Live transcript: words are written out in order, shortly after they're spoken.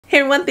Hey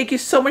everyone, thank you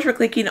so much for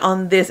clicking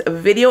on this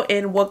video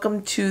and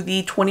welcome to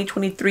the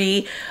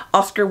 2023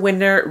 Oscar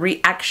winner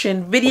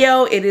reaction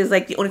video. It is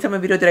like the only time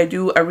of video that I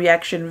do a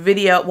reaction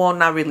video. Well,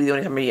 not really the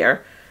only time of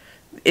year.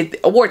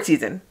 Award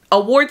season.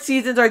 Award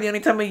seasons are the only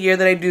time of year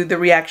that I do the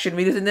reaction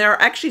videos, and they are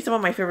actually some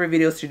of my favorite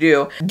videos to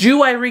do.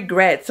 Do I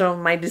regret some of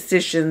my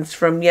decisions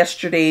from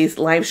yesterday's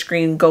live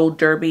screen Gold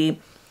Derby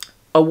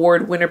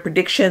award winner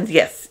predictions?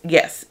 Yes.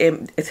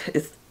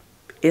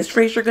 Is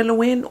Fraser gonna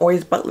win or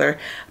is Butler?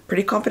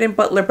 Pretty confident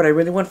Butler, but I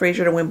really want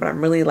Fraser to win, but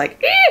I'm really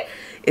like,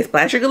 is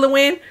Blanchard gonna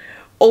win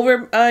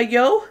over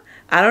Yo?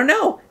 I don't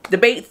know.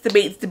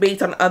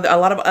 Debates on a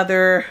lot of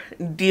other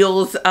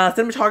deals.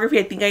 Cinematography,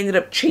 I think I ended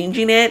up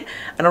changing it.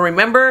 I don't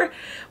remember.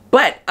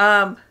 But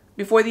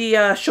before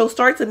the show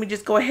starts, let me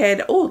just go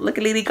ahead. Oh, look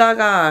at Lady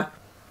Gaga.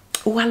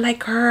 Oh, I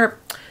like her.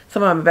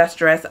 Some of my best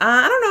dress.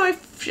 I don't know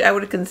if I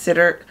would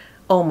consider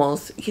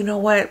almost. You know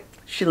what?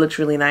 She looks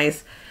really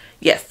nice.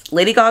 Yes,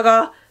 Lady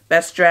Gaga,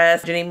 best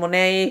dress. Janelle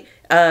Monáe,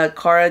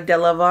 Cara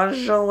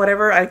Delevingne,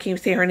 whatever, I can't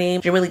say her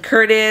name. Jamie Lee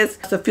Curtis,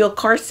 Sophia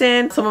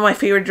Carson, some of my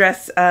favorite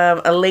dress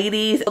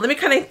ladies. Let me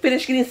kind of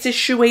finish getting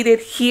situated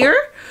here.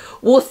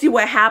 We'll see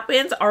what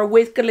happens. Are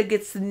wigs gonna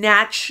get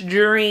snatched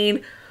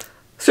during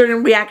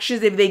certain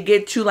reactions if they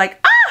get to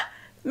like,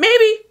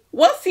 maybe.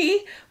 We'll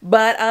see.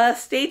 But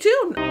stay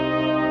tuned.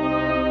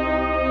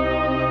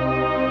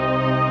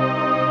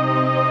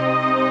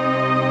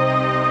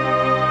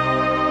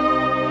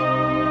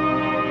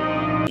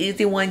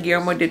 Easy one,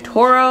 Guillermo del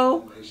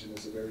Toro.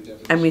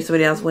 I mean,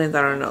 somebody else wins.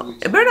 I don't know.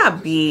 It better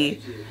not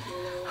be.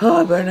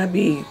 Oh, it better not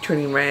be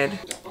Turning Red.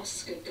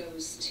 Oscar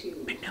goes to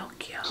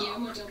Pinocchio.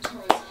 Guillermo del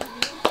Toro's.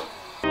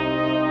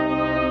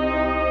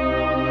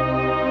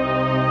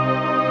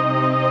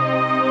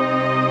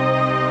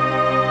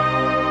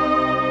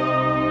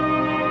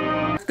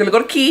 It's gonna go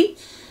to Key.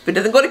 If it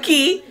doesn't go to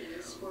Key,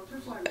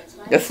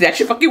 just snatch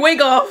your fucking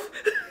wig off.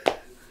 Here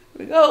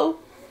we go.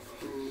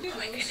 Oh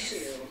my goodness.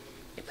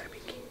 It better be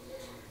Key.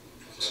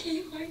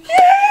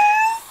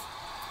 Yes!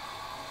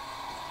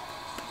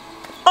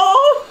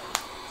 Oh!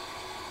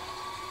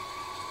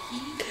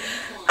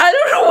 I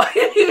don't know why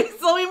I'm even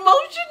so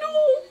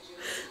emotional.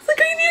 It's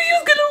like I knew he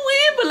was gonna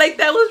win, but like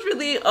that was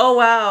really, oh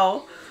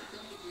wow.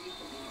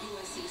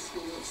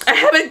 I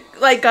haven't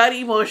like got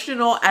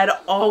emotional at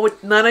all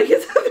with none of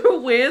his other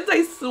wins,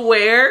 I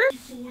swear.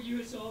 4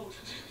 years old,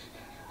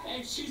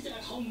 and she's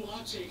at home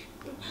watching.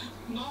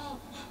 Mom,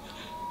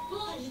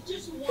 I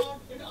just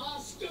want an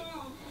Oscar.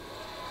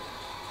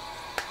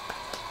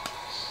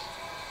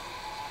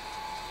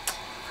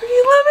 I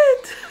love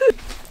it.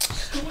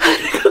 I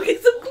had to go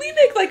get some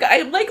Kleenex. Like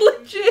I'm like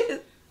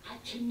legit. I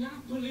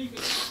cannot believe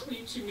it's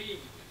happening to me.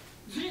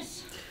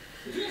 This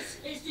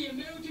is the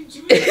American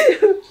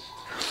dream.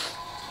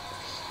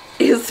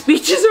 His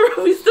speeches are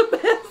always the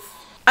best.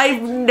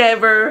 I've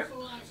never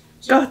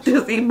got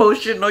this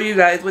emotional, you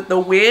guys, with the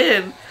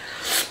win.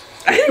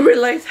 I didn't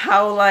realize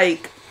how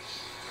like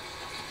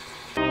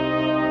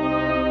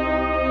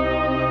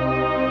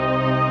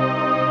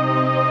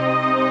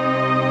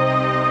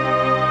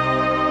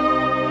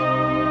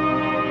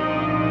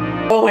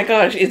oh my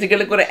gosh, is it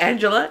gonna go to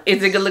Angela?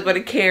 Is it gonna go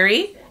to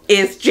Carrie?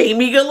 Is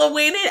Jamie gonna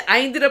win it?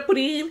 I ended up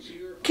putting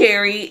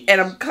Carrie and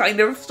I'm kind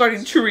of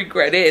starting to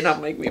regret it, and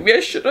I'm like, maybe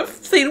I should have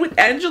stayed with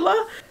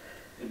Angela.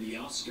 And the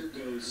Oscar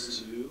goes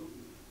to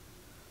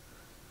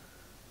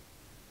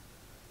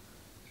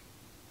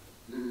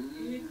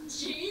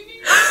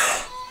Jamie.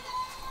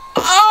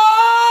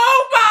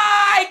 Oh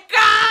my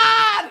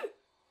God!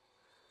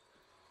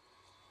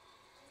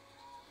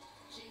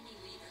 Jamie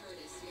Lee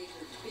Curtis made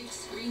her big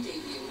screen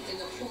debut in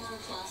the horror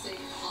classic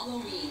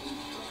Halloween.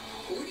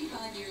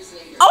 45 years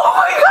later. Oh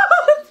my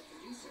God!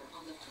 Producer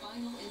on the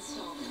final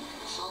installment,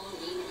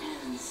 Halloween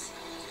Ends.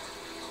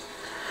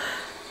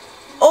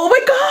 Oh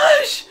my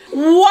gosh!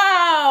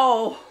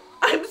 Wow!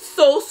 I'm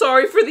so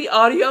sorry for the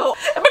audio.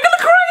 Am I gonna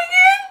cry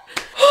again?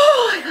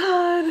 Oh my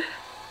God!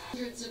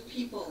 Hundreds of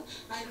people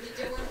at the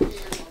door.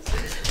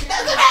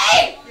 That's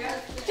me!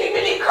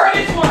 Jamie Lee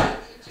Curtis won!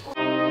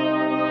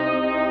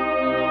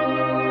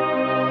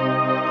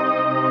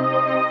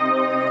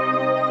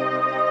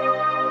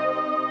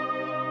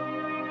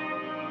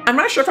 I'm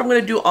not sure if I'm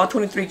going to do all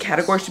 23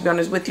 categories, to be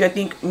honest with you. I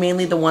think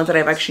mainly the ones that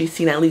I've actually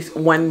seen at least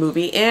one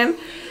movie in.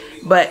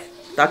 But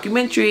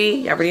documentary,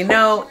 you already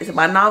know, it's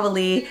about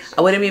novelty.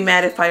 I wouldn't be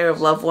mad if Fire of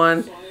Love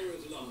won.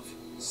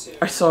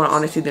 Or so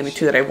honestly, the only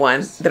two that I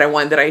watched.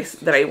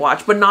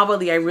 But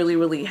novelty, I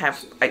really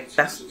have.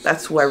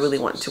 That's who I really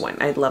want to win.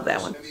 I love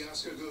that one.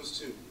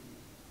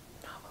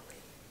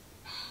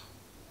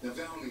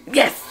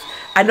 Yes,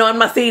 I know I'm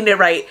not saying it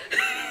right.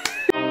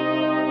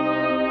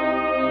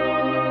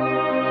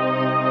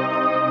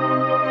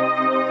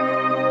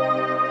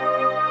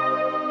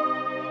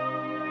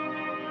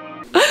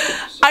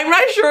 I'm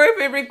not sure if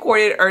it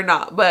recorded or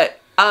not, but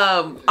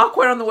I'll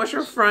quit on the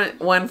Western Front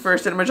one for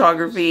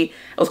cinematography.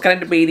 I was kind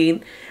of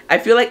debating. I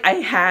feel like I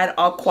had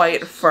All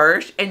Quiet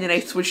first and then I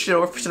switched it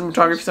over for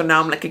cinematography, so now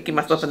I'm like kicking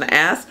myself in the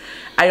ass.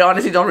 I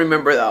honestly don't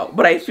remember though,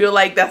 but I feel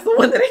like that's the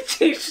one that I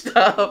changed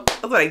up.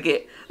 That's what I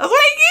get. That's what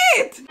I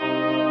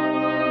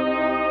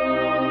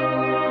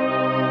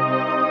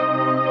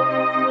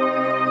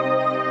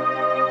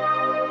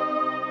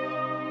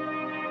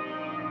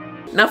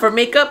Now for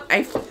makeup,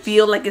 I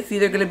feel like it's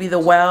either gonna be The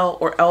Well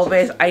or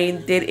Elvis. I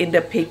did end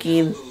up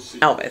picking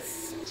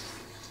Elvis.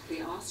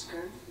 The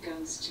Oscar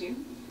goes to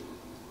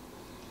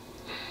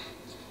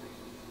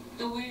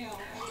The Whale.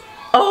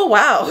 Oh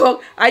wow!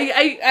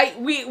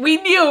 We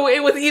knew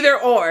it was either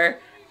or.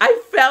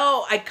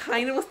 I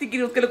kind of was thinking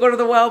it was gonna go to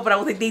The Well, but I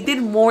was like, they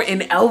did more in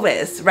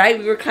Elvis, right?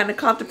 We were kind of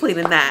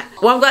contemplating that.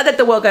 Well, I'm glad that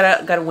The Well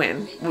got a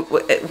win.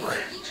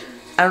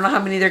 I don't know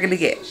how many they're gonna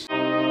get.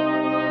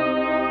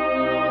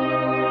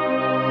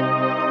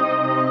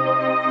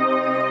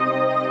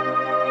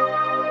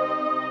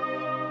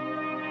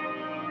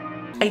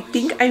 I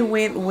think I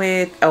went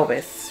with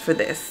Elvis for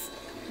this.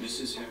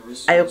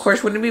 I of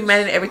course wouldn't be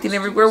mad at Everything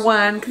Everywhere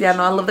 1 because y'all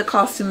know I love the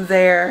costumes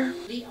there.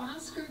 The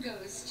Oscar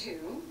goes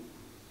to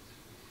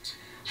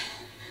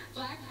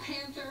Black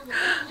Panther.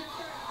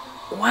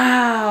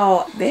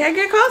 Wow, they had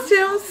good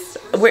costumes.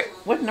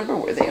 What number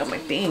were they on my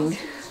thing?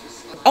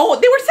 Oh,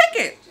 they were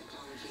second.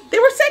 They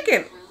were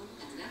second.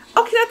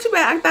 Okay, not too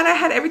bad. I thought I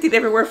had Everything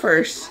Everywhere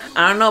first.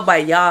 I don't know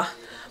about y'all,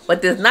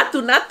 but this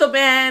Natu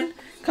band.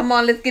 Come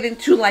on, let's get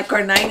into like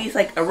our 90s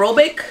like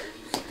aerobic.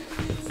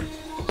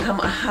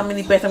 How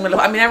many bets I'm gonna?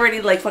 I mean, I already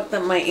like fucked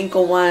up my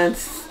ankle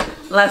once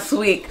last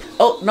week.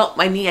 Oh no,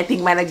 my knee I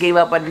think might have gave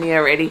up on the knee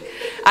already.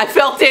 I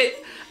felt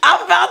it.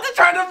 I'm about to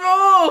try to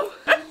move.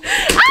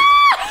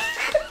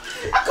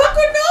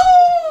 Coco,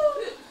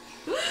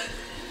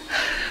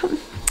 no.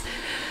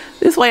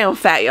 This is why I'm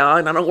fat, y'all,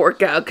 and I don't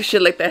work out because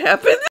shit like that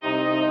happens.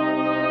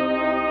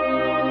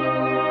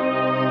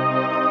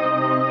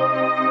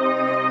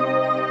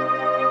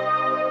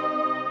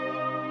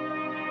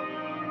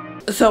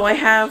 So I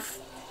have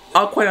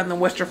All Quiet on the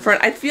Western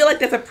Front. I feel like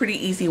that's a pretty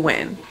easy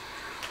win.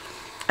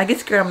 I get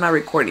scared I'm not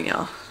recording,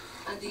 y'all.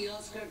 And the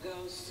Oscar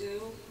goes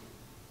to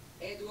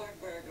Edward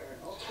Berger.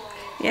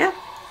 Yeah,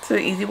 it's an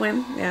easy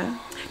win. Yeah.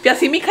 If y'all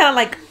see me kind of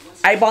like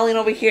eyeballing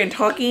over here and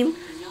talking,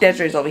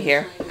 Desiree's over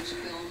here.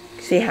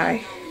 Say hi.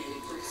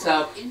 What's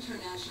up?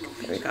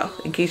 There we go.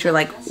 In case you're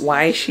like,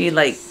 why is she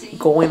like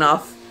going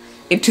off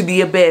into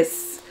the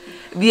abyss?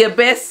 The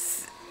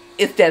abyss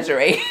is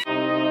Desiree.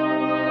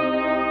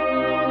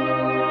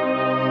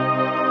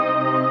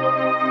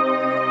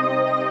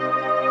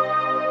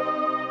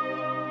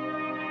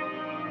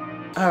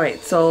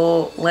 Alright,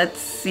 so let's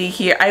see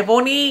here. I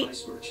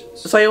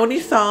only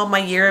saw My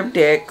Year of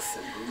Dicks.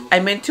 I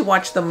meant to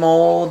watch The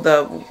Mole,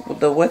 the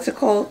what's it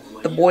called?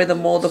 The Boy, the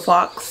Mole, the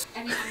Fox.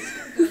 And the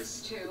Oscar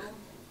goes to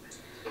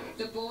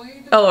The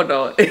Boy, the Oh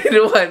no, it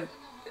was.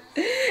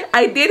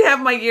 I did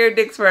have My Year of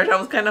Dicks first. I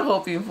was kind of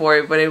hoping for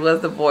it, but it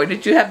was The Boy.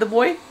 Did you have The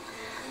Boy?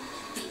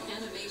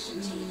 animation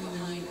team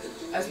behind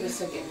the As my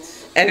second.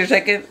 And your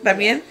second,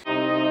 también?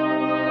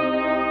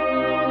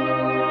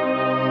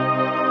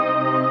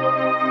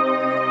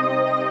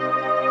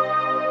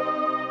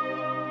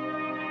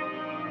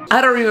 I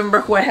don't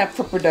remember who I have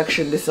for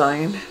production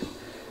design.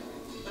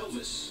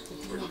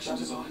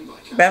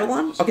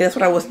 Babylon? Okay, that's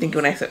what I was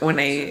thinking when I said And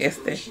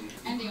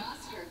the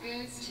Oscar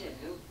goes to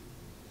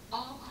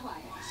All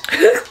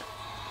Quiet.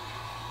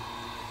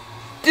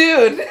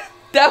 Dude,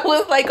 that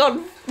was like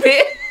on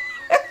fit.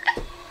 I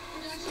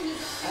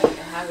didn't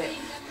have it.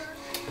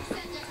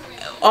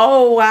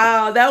 Oh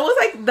wow, that was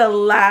like the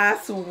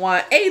last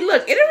one. Hey,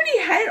 look, it already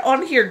had it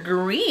on here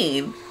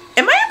green.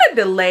 Am I on a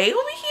delay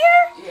over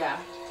here? Yeah.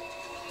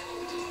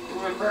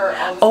 Remember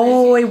all the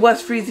Oh, it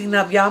was freezing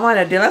up. Yeah, I'm on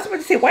a delay. I was about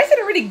to say, why is it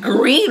already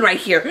green right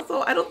here?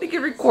 So I don't think it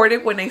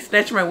recorded when I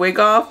snatched my wig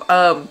off.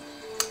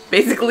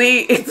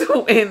 Basically, it's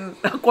in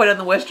Quite on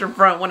the Western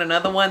Front won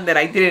another one that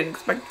I didn't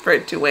expect for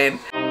it to win.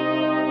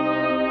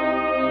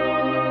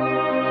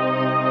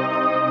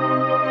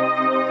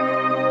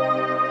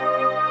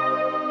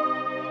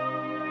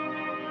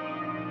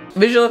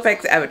 Visual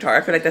effects Avatar.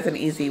 I feel like that's an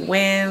easy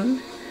win.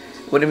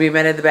 Wouldn't be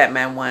mad at the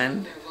Batman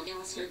one. The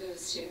Oscar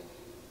goes to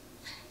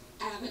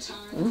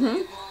Avatar.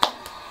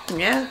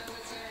 Yeah.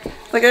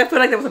 Like I feel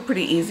like that was a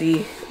pretty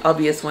easy,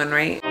 obvious one,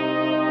 right?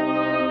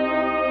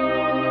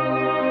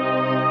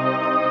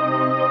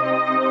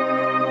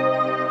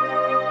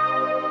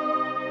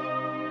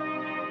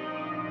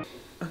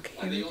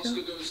 Okay, here we go.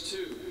 Goes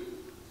to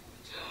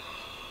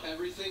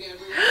Everything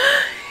Everywhere.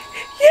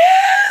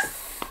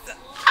 Yes!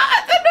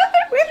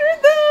 Another winner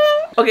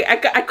though! Okay,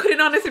 I couldn't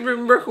honestly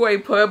remember who I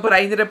put, but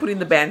I ended up putting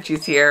the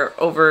Banshees here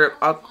over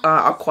All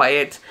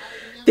Quiet.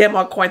 Damn,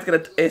 All Quiet's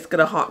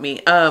gonna haunt me.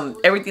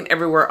 Everything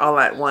Everywhere All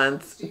at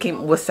Once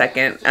was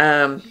second.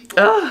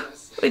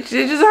 It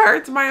just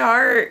hurts my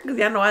heart because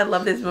y'all know I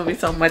love this movie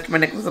so much. My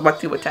neck was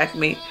about to attack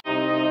me.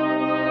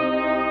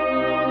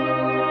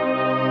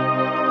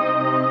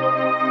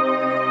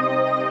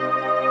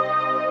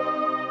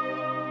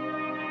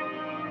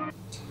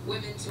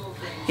 Women's Open.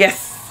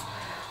 Yes.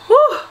 Woo!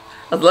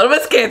 I was a little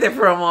bit scared there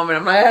for a moment.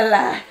 I'm not gonna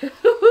lie. I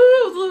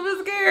was a little bit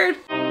scared.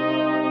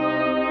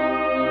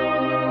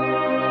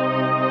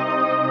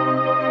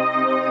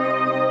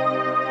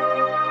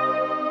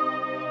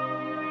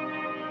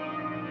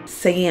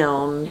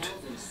 Sound.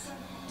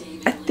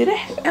 Did I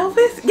have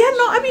Elvis? Yeah,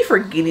 no, I be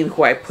forgetting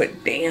who I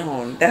put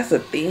down. That's the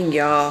thing,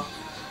 y'all.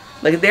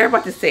 Like they're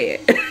about to say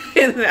it.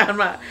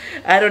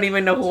 I don't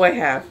even know who I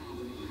have.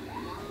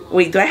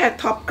 Wait, do I have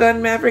Top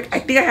Gun Maverick? I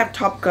think I have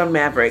Top Gun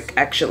Maverick,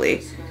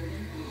 actually.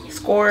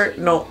 Score,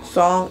 no.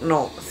 Song,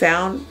 no.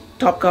 Sound,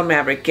 Top Gun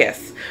Maverick,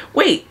 yes.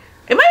 Wait,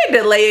 am I a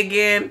delay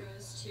again?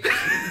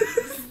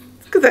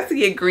 Because I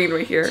see a green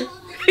right here.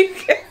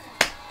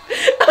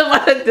 I'm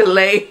on a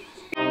delay.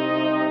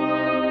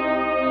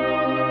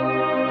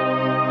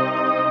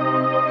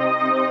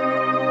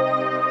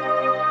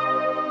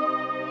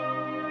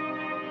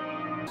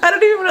 I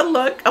don't even want to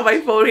look at my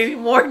phone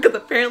anymore because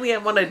apparently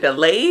I'm on a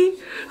delay.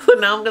 So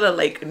now I'm gonna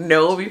like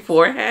know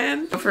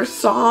beforehand. For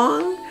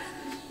song,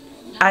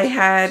 I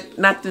had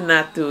Natu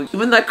Natu,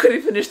 even though I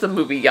couldn't finish the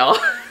movie, y'all.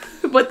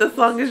 But the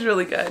song is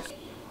really good.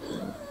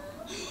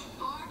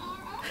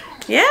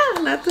 Yeah,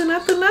 Natu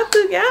Natu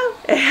Natu, yeah.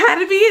 It had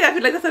to be. I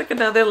feel like that's like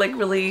another like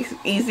really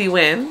easy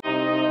win.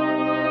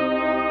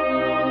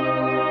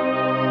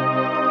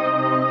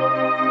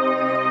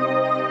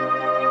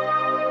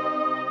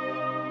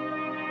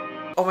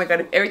 Oh my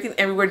god, if Everything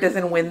Everywhere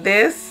doesn't win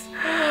this,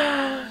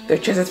 their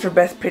chances for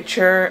Best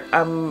Picture,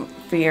 I'm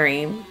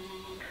fearing.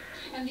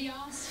 And the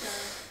Oscar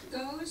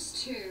goes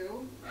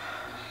to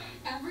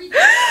Everything.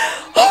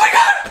 Oh my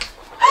god!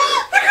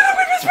 They're gonna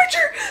win Best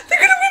Picture! They're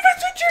gonna win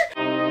Best Picture!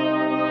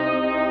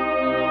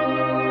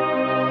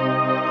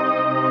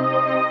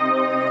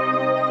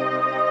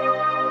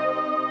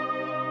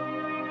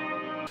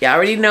 You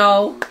already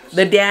know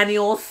the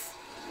Daniels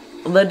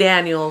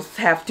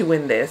have to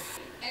win this.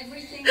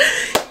 Everything.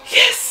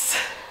 Yes!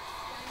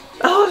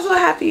 Oh, I'm so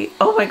happy.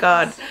 Oh my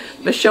god.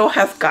 The show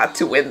has got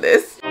to win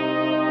this.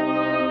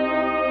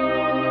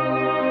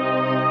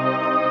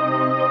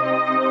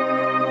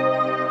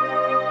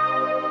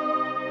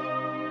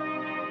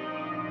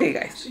 Okay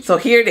guys, so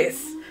here it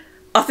is.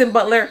 Austin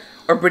Butler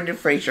or Brendan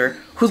Fraser.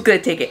 Who's gonna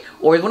take it?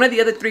 Or is one of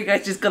the other three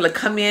guys just gonna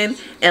come in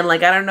and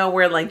like, I don't know,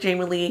 where like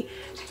Jamie Lee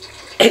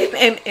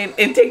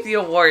and take the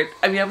award?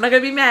 I mean, I'm not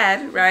gonna be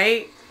mad,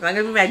 right? I'm not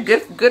gonna be mad.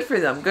 Good for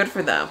them. Good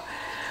for them.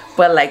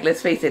 But like,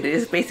 let's face it, it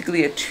is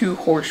basically a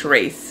 2-horse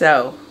race,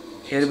 so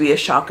it'll be a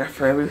shocker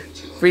for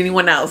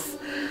anyone else. And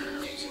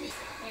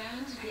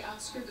the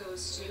Oscar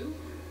goes to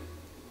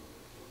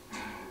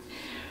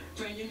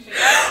Brendan Fraser.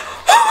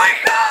 Oh my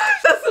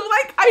gosh, that's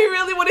like, I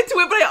really wanted to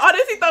win, but I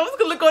honestly thought it was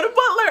gonna go to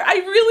Butler. I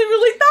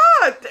really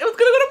thought it was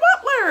gonna go to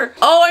Butler.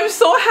 Oh, I'm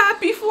so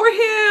happy for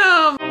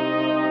him.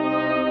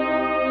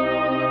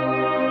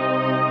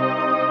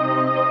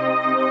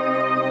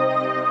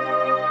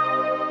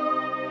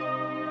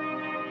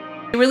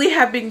 I really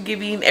have been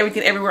giving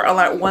Everything Everywhere All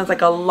at Once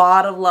like a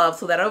lot of love,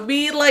 so that'll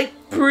be like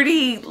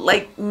pretty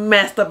like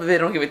messed up if they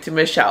don't give it to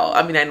Michelle.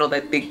 I mean, I know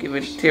that they give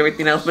it to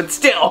everything else, but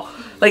still,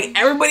 like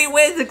everybody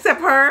wins except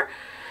her.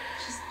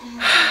 Oh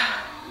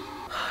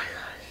my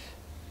gosh.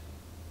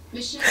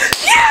 Michelle.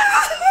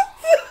 Yes!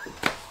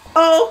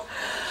 Oh,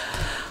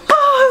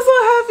 I'm so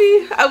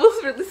happy. I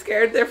was really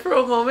scared there for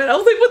a moment. I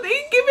was like, but they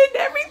give it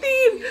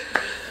everything.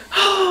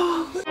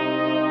 Oh.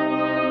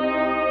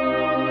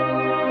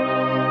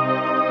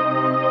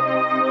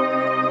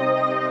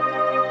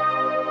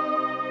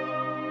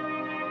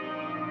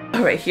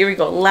 Alright, here we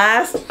go.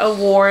 Last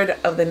award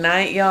of the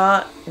night,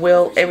 y'all.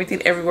 Will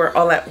Everything Everywhere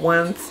All at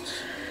Once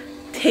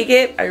take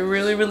it? I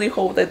really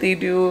hope that they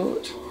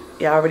do.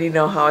 Y'all already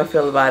know how I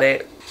feel about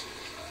it.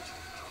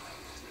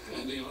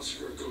 And the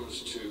Oscar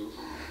goes to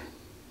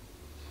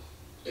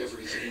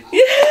Everything.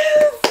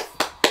 Yes!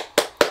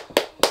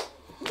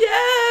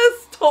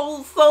 Yes!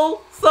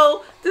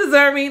 So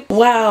deserving.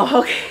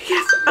 Wow. Okay.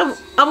 Yes. I'm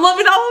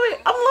loving all of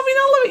it. I'm loving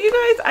all of it, you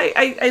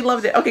guys. I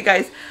loved it. Okay,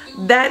 guys.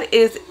 That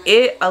is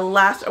it. A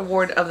last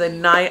award of the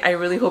night. I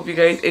really hope you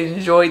guys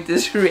enjoyed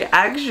this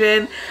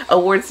reaction.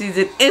 Award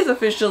season is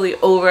officially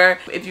over.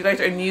 If you guys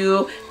are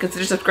new,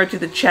 consider subscribing to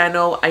the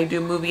channel. I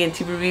do movie and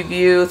TV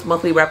reviews,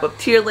 monthly wrap-up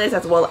tier list,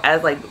 as well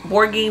as like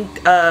board game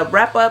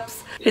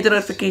wrap-ups. Hit the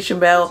notification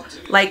bell,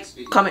 like,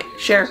 comment,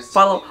 share,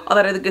 follow, all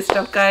that other good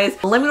stuff, guys.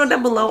 Let me know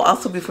down below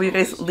also, before you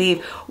guys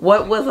leave,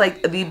 what was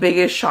like the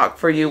biggest shock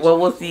for you? What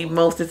was the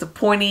most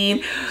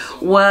disappointing?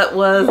 What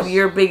was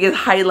your biggest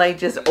highlight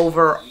just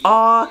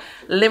overall?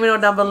 Let me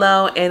know down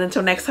below, and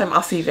until next time,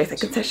 I'll see you guys at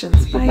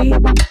concessions.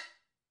 Bye.